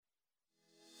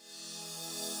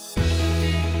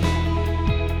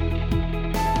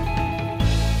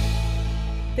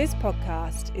This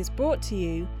podcast is brought to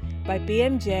you by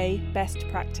BMJ Best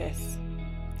Practice.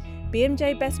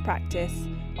 BMJ Best Practice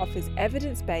offers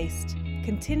evidence-based,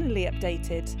 continually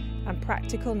updated and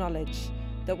practical knowledge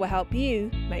that will help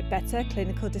you make better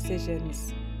clinical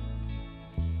decisions.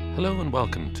 Hello and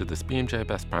welcome to this BMJ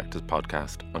Best Practice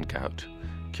podcast on gout.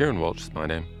 Kieran Walsh is my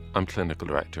name. I'm Clinical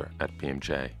Director at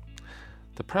BMJ.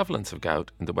 The prevalence of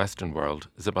gout in the Western world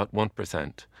is about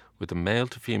 1%, with a male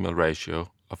to female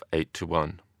ratio of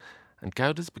 8:1. And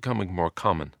gout is becoming more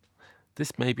common.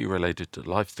 This may be related to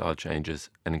lifestyle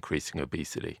changes and increasing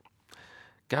obesity.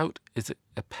 Gout is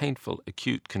a painful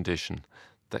acute condition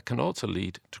that can also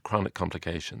lead to chronic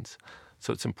complications,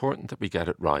 so it's important that we get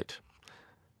it right.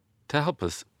 To help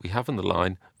us, we have on the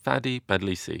line Fadi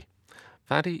Badlisi.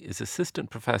 Fadi is Assistant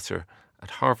Professor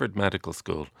at Harvard Medical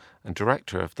School and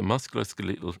Director of the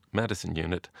Musculoskeletal Medicine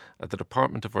Unit at the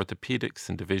Department of Orthopedics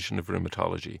and Division of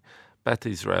Rheumatology, Beth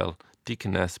Israel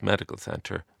Deaconess Medical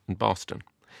Center in Boston.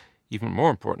 Even more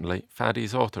importantly, Fadi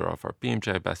is author of our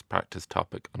BMJ Best Practice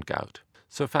topic on gout.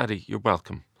 So Fadi, you're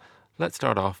welcome. Let's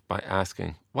start off by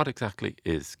asking, what exactly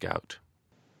is gout?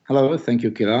 Hello, thank you,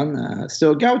 Kiran.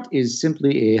 So gout is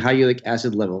simply a high uric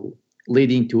acid level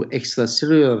leading to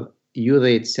extracellular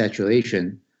urate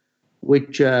saturation,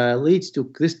 which leads to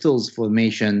crystals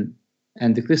formation,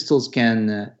 and the crystals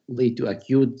can lead to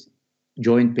acute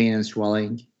joint pain and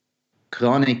swelling,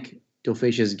 chronic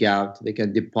tophaceous gout. They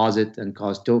can deposit and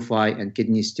cause tophi and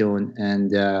kidney stone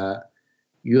and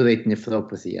urate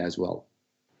nephropathy as well.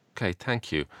 Okay,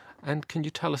 thank you. And can you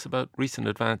tell us about recent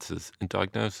advances in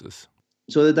diagnosis?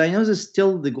 So the diagnosis,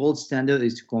 still the gold standard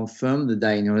is to confirm the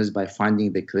diagnosis by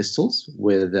finding the crystals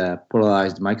with a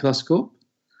polarized microscope.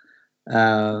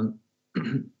 You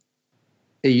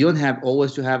don't have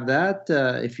always to have that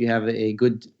if you have a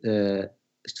good,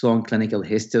 strong clinical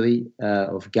history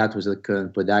of gout with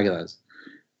recurrent podagra's.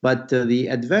 But the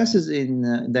advances in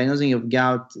diagnosis of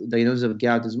gout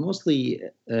is mostly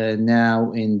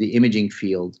now in the imaging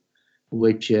field,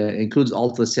 which includes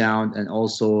ultrasound and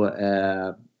also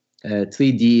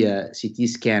 3D CT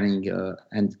scanning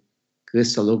and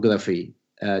crystallography.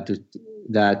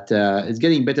 It's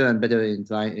getting better and better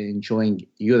in showing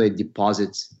urate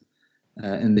deposits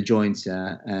in the joints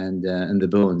and in the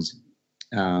bones.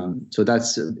 So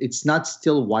it's not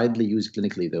still widely used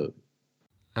clinically though.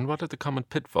 And what are the common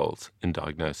pitfalls in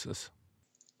diagnosis?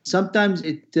 Sometimes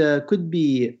it could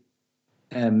be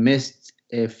missed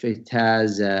if it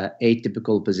has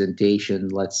atypical presentation.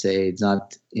 Let's say it's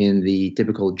not in the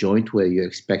typical joint where you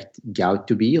expect gout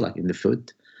to be, like in the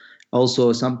foot.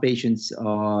 Also, some patients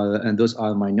are, and those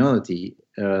are minority,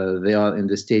 they are in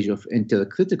the stage of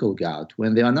intercritical gout,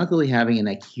 when they are not really having an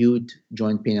acute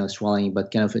joint pain or swelling,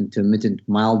 but kind of intermittent,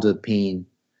 milder pain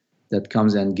that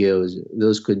comes and goes.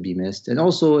 Those could be missed. And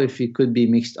also, if it could be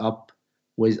mixed up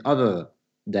with other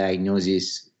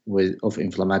diagnoses of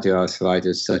inflammatory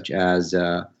arthritis, such as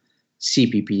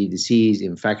CPP, disease,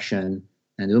 infection,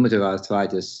 and rheumatoid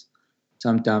arthritis.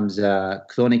 Sometimes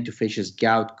chronic tophaceous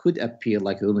gout could appear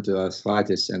like rheumatoid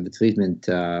arthritis, and the treatment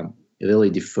really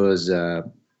differs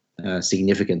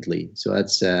significantly. So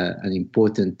that's an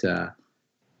important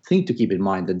thing to keep in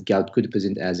mind, that gout could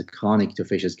present as a chronic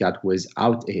tophaceous gout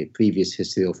without a previous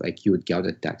history of acute gout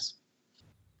attacks.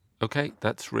 Okay,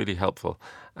 that's really helpful.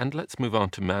 And let's move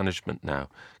on to management now.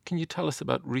 Can you tell us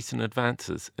about recent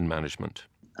advances in management?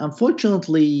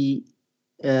 Unfortunately,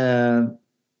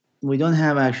 we don't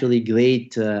have actually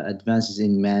great advances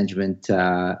in management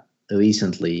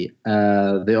recently.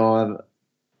 We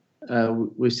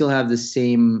still have the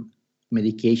same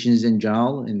medications in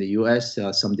general in the US,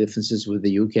 some differences with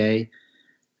the UK.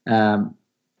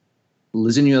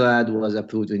 Lizanurad was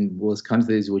approved in both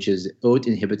countries, which is OAT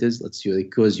inhibitors. That's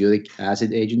cause uric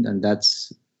acid agent, and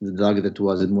that's the drug that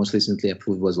was most recently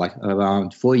approved was like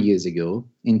around 4 years ago,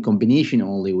 in combination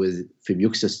only with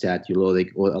febuxostat,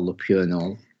 Uloric, or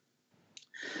allopurinol.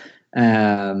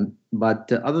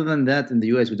 But other than that, in the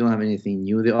US, we don't have anything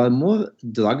new. There are more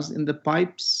drugs in the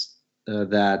pipes.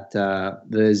 There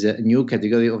is a new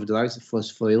category of drugs,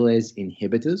 phosphorylase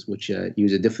inhibitors, which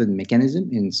use a different mechanism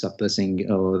in suppressing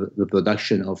the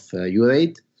production of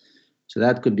urate. So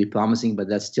that could be promising, but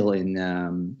that's still in,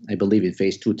 I believe, in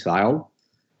phase 2 trial.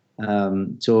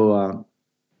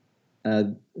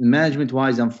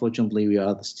 Management-wise, unfortunately, we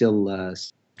are still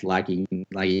lagging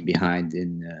behind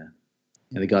in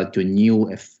regard to new,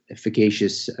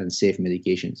 efficacious, and safe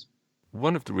medications.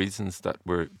 One of the reasons that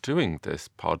we're doing this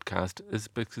podcast is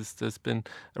because there's been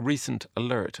a recent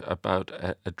alert about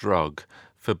a drug,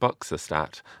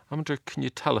 febuxostat. I wonder, can you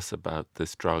tell us about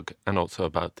this drug and also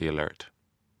about the alert?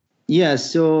 Yeah,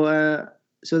 so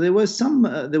So there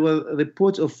were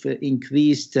reports of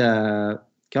increased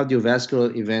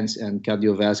cardiovascular events and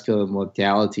cardiovascular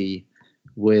mortality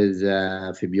with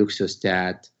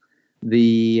febuxostat.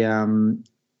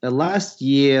 Last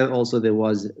year also there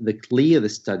was the CLEAR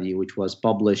study, which was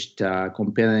published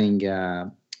comparing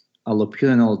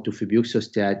allopurinol to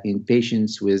febuxostat in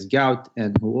patients with gout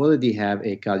and who already have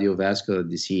a cardiovascular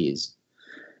disease.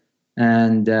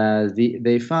 And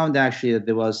they found actually that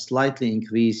there was slightly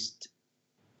increased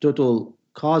total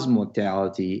cause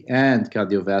mortality and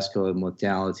cardiovascular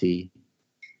mortality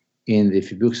in the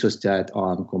febuxostat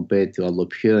arm compared to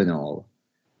allopurinol.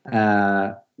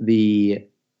 The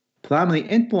primary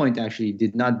endpoint actually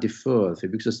did not differ.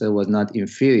 Febuxostat was not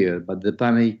inferior, but the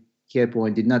primary care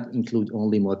point did not include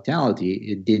only mortality.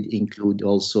 It did include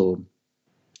also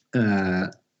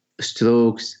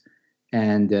strokes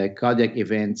and cardiac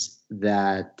events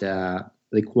that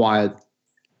required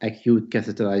acute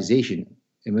catheterization,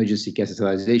 emergency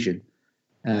catheterization.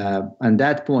 And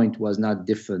that point was not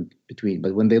different between.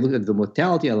 But when they looked at the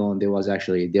mortality alone, there was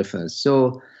actually a difference.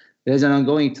 So there's an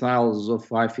ongoing trial of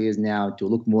 5 years now to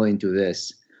look more into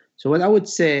this. So what I would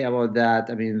say about that,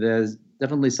 I mean, there's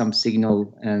definitely some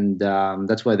signal, and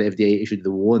that's why the FDA issued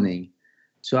the warning.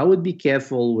 So I would be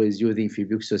careful with using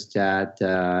febuxostat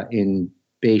in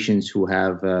patients who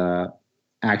have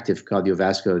active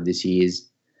cardiovascular disease.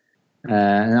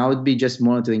 And I would be just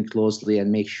monitoring closely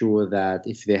and make sure that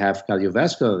if they have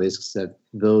cardiovascular risks, that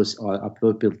those are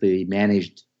appropriately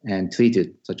managed and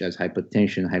treated, such as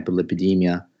hypertension,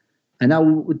 hyperlipidemia. And I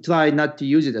would try not to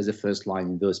use it as a first line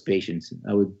in those patients.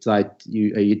 I would try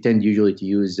you tend usually to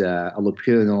use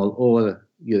allopurinol or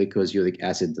uric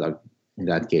acid drug in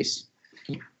that case.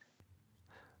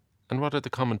 And what are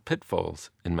the common pitfalls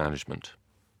in management?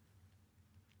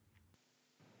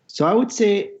 So I would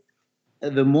say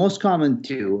the most common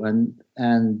two,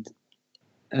 and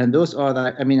those are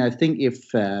that. I mean, I think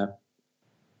if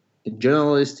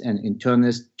generalists and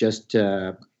internists just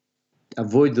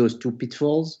avoid those two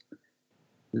pitfalls,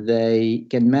 they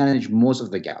can manage most of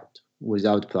the gout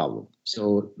without problem.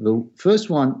 So the first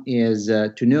one is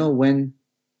to know when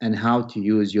and how to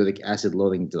use uric acid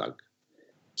lowering drug.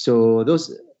 So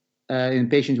those in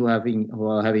patients who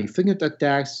are having frequent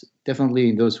attacks, definitely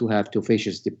in those who have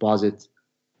tophaceous deposit.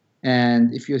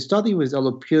 And if you're starting with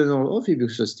allopurinol or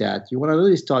febuxostat, you want to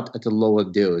really start at a lower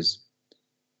dose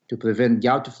to prevent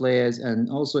gout flares, and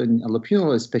also in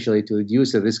allopurinol especially to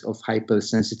reduce the risk of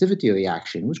hypersensitivity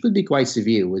reaction, which could be quite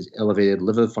severe with elevated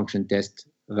liver function test,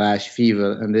 rash,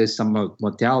 fever, and there's some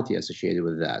mortality associated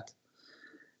with that.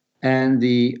 And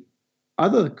the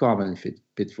other common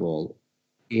pitfall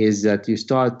is that you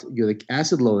start uric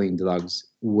acid lowering drugs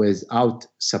without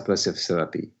suppressive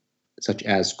therapy, such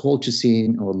as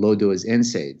colchicine or low-dose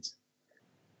NSAIDs.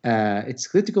 It's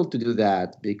critical to do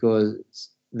that because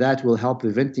that will help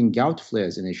preventing gout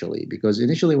flares initially. Because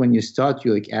initially when you start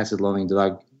uric acid lowering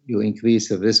drug, you increase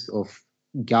the risk of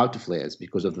gout flares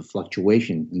because of the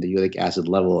fluctuation in the uric acid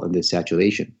level and the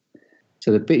saturation.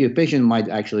 So your patient might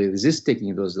actually resist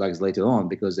taking those drugs later on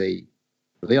because they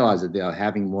realize that they are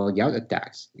having more gout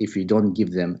attacks if you don't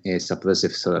give them a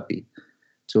suppressive therapy.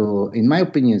 So in my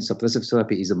opinion, suppressive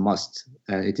therapy is a must.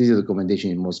 It is a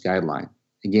recommendation in most guidelines.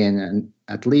 Again, and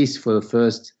at least for the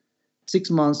first 6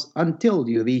 months until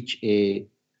you reach a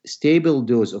stable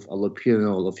dose of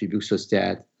allopurinol or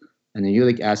febuxostat and a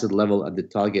uric acid level at the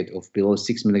target of below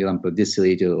 6 milligram per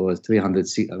deciliter or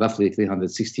roughly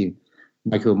 360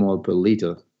 micromole per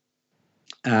liter.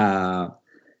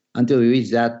 Until you reach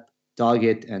that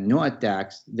target and no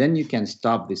attacks, then you can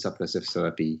stop the suppressive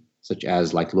therapy, such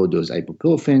as like low-dose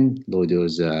ibuprofen,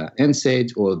 low-dose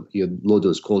NSAIDs, or your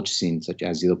low-dose colchicine, such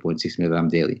as 0.6 milligram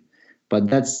daily. But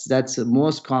that's the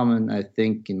most common, I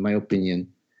think, in my opinion,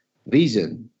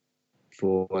 reason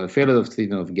for failure of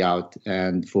treatment of gout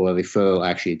and for referral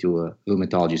actually to a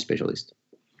rheumatology specialist.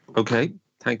 Okay,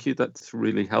 thank you. That's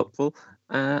really helpful.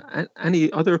 Any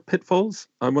other pitfalls,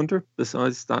 I wonder,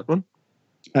 besides that one?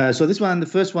 So this one, the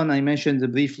first one I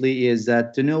mentioned briefly, is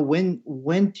that to know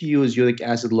when to use uric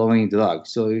acid lowering drug.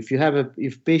 So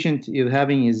if patient you're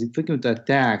having is frequent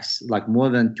attacks, like more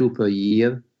than 2 per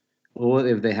year, or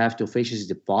if they have tophaceous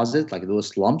deposit, like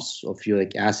those lumps of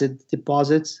uric acid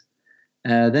deposits,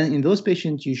 then in those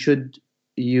patients you should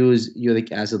use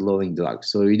uric acid lowering drugs.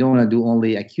 So you don't want to do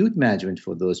only acute management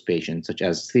for those patients, such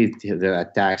as treat their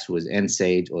attacks with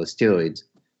NSAID or steroids.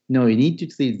 No, you need to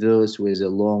treat those with a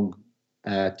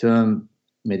long-term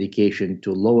medication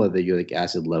to lower the uric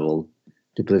acid level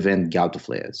to prevent gout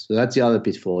flares. So that's the other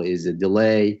pitfall, is the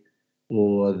delay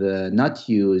or the not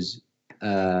use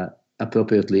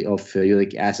appropriately of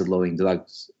uric acid lowering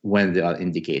drugs when they are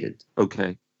indicated.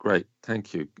 Okay, great.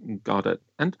 Thank you. Got it.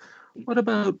 And what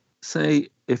about, say,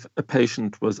 if a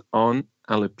patient was on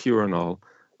allopurinol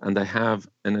and they have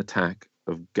an attack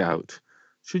of gout?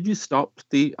 Should you stop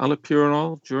the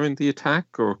allopurinol during the attack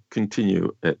or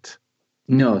continue it?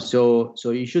 No, so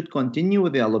you should continue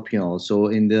with the allopurinol. So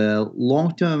in the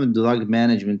long-term drug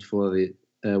management for the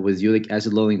with uric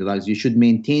acid lowering drugs, you should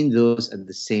maintain those at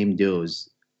the same dose,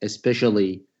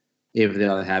 especially if they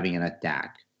are having an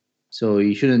attack. So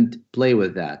you shouldn't play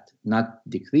with that, not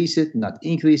decrease it, not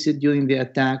increase it during the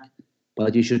attack,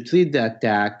 but you should treat the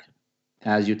attack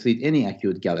as you treat any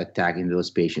acute gout attack in those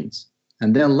patients.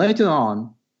 And then later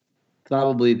on,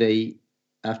 probably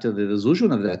after the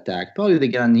resolution of the attack, probably they're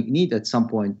going to need at some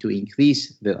point to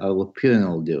increase the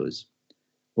allopurinol dose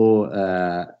or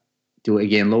to,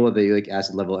 again, lower the uric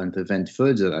acid level and prevent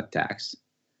further attacks.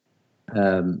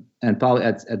 And probably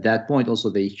at that point,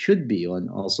 also, they should be on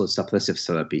also suppressive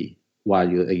therapy while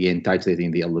you're, again,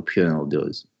 titrating the allopurinol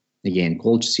dose. Again,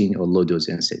 colchicine or low-dose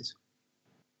NSAIDs.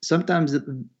 Sometimes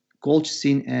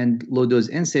colchicine and low-dose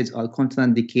NSAIDs are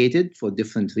contraindicated for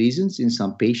different reasons in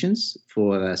some patients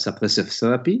for suppressive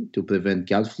therapy to prevent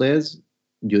gout flares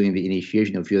during the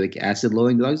initiation of uric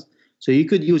acid-lowering drugs. So you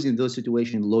could use in those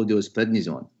situations low-dose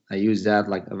prednisone. I use that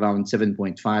like around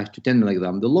 7.5 to 10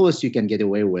 milligram, the lowest you can get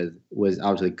away with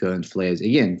without recurrent flares,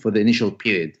 again, for the initial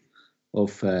period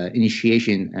of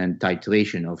initiation and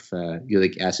titration of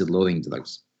uric acid-lowering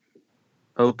drugs.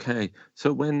 Okay,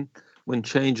 so when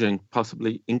changing,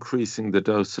 possibly increasing the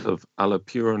dose of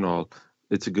allopurinol,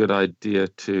 it's a good idea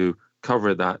to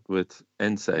cover that with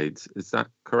NSAIDs. Is that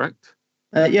correct?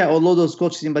 Yeah, or low-dose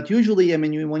colchicine. But usually, I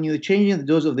mean, when you're changing the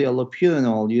dose of the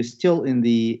allopurinol, you're still in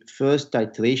the first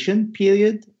titration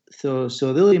period. So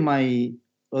really my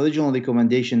original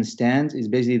recommendation stands is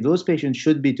basically those patients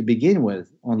should be to begin with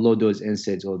on low-dose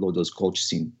NSAIDs or low-dose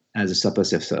colchicine as a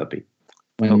suppressive therapy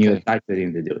when you're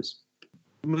titrating the dose.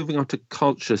 Moving on to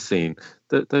colchicine,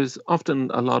 there's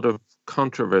often a lot of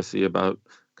controversy about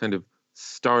kind of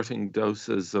starting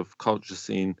doses of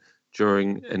colchicine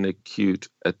during an acute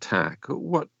attack.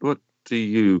 What do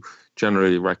you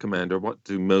generally recommend, or what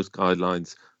do most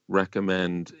guidelines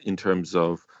recommend in terms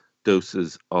of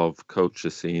doses of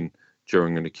colchicine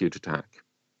during an acute attack?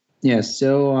 Yes,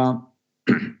 so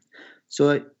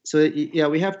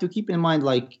we have to keep in mind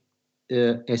like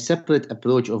a separate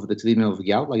approach of the treatment of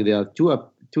gout. Like there are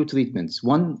two treatments.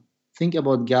 One, think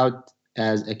about gout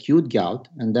as acute gout,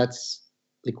 and that's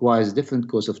requires different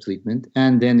course of treatment,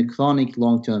 and then chronic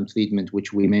long-term treatment,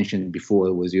 which we mentioned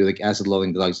before, was uric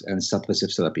acid-lowering drugs and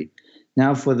suppressive therapy.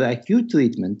 Now, for the acute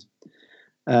treatment,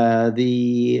 a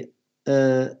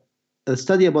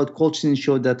study about colchicine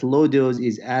showed that low dose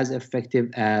is as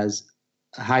effective as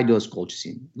high-dose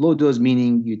colchicine. Low dose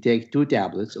meaning you take 2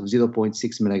 tablets of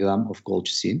 0.6 milligram of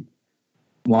colchicine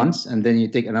once, and then you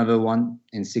take another one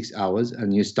in 6 hours,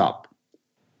 and you stop.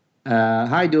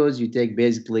 High dose, you take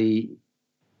basically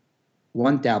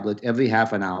 1 tablet every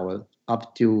half an hour,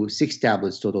 up to 6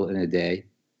 tablets total in a day,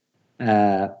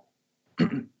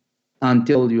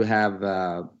 until you have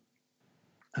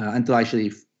until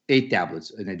actually 8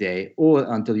 tablets in a day, or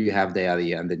until you have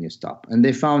diarrhea, and then you stop. And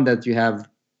they found that you have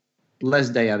less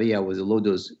diarrhea with a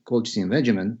low-dose colchicine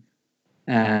regimen,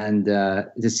 and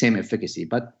the same efficacy.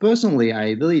 But personally,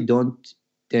 I really don't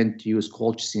tend to use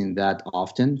colchicine that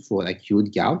often for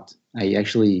acute gout. I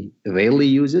actually rarely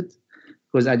use it,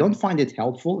 because I don't find it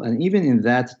helpful. And even in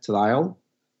that trial,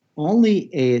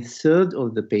 only a third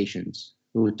of the patients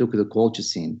who took the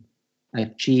colchicine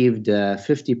achieved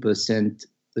 50%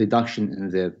 reduction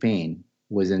in their pain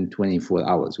within 24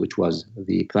 hours, which was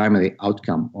the primary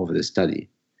outcome of the study.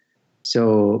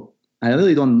 So I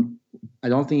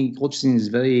don't think colchicine is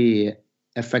very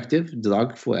effective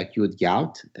drug for acute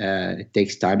gout. It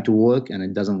takes time to work, and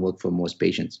it doesn't work for most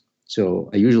patients. So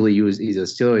I usually use either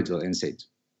steroids or NSAIDs.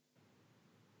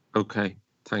 Okay,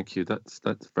 thank you. That's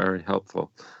very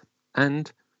helpful.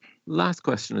 And last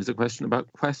question is a question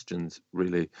about questions,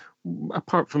 really.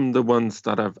 Apart from the ones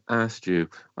that I've asked you,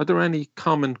 are there any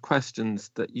common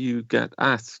questions that you get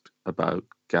asked about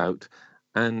gout,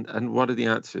 and what are the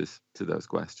answers to those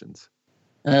questions?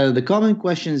 The common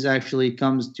questions actually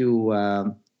comes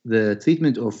to the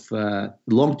treatment of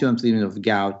long-term treatment of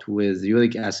gout with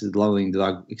uric acid lowering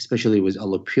drug, especially with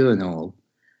allopurinol,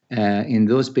 in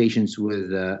those patients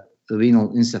with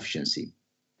renal insufficiency.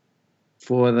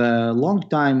 For a long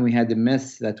time, we had the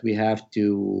myth that we have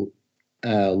to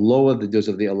lower the dose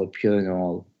of the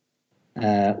allopurinol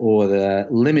or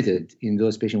limit it in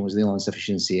those patients with renal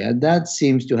insufficiency. And that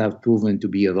seems to have proven to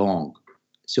be wrong.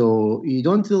 So you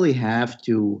don't really have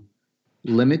to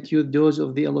limit your dose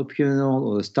of the allopurinol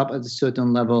or stop at a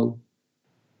certain level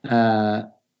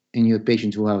in your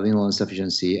patients who have renal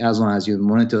insufficiency, as long as you're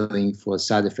monitoring for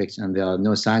side effects and there are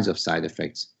no signs of side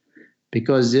effects.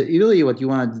 Because really what you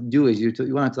want to do is you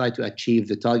want to try to achieve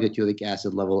the target uric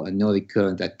acid level and no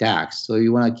recurrent attacks. So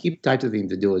you want to keep titrating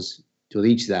the dose to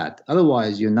reach that.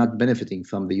 Otherwise, you're not benefiting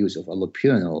from the use of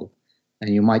allopurinol,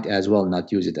 and you might as well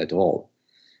not use it at all.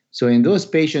 So in those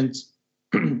patients,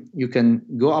 you can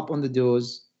go up on the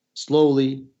dose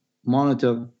slowly,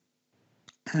 monitor,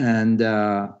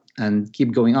 and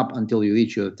keep going up until you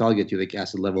reach your target uric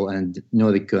acid level and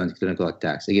no recurrent clinical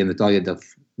attacks. Again, the target of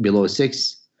below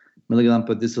 6 milligram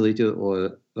per deciliter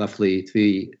or roughly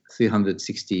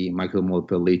 360 micromole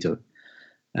per liter.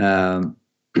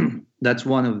 That's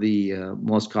one of the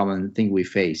most common thing we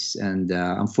face. And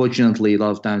unfortunately, a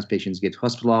lot of times patients get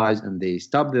hospitalized and they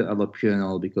stop their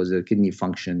allopurinol because of their kidney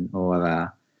function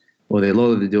or they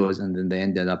lower the dose and then they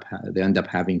end up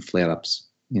having flare-ups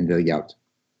in their gout.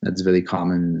 That's very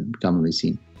commonly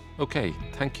seen. Okay,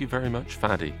 thank you very much,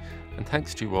 Fadi, and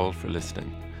thanks to you all for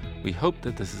listening. We hope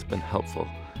that this has been helpful,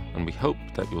 and we hope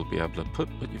that you'll be able to put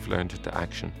what you've learned into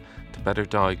action to better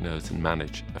diagnose and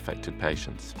manage affected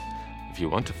patients. If you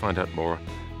want to find out more,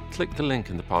 click the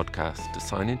link in the podcast to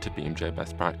sign into BMJ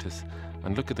Best Practice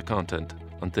and look at the content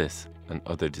on this and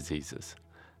other diseases.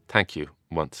 Thank you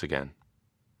once again.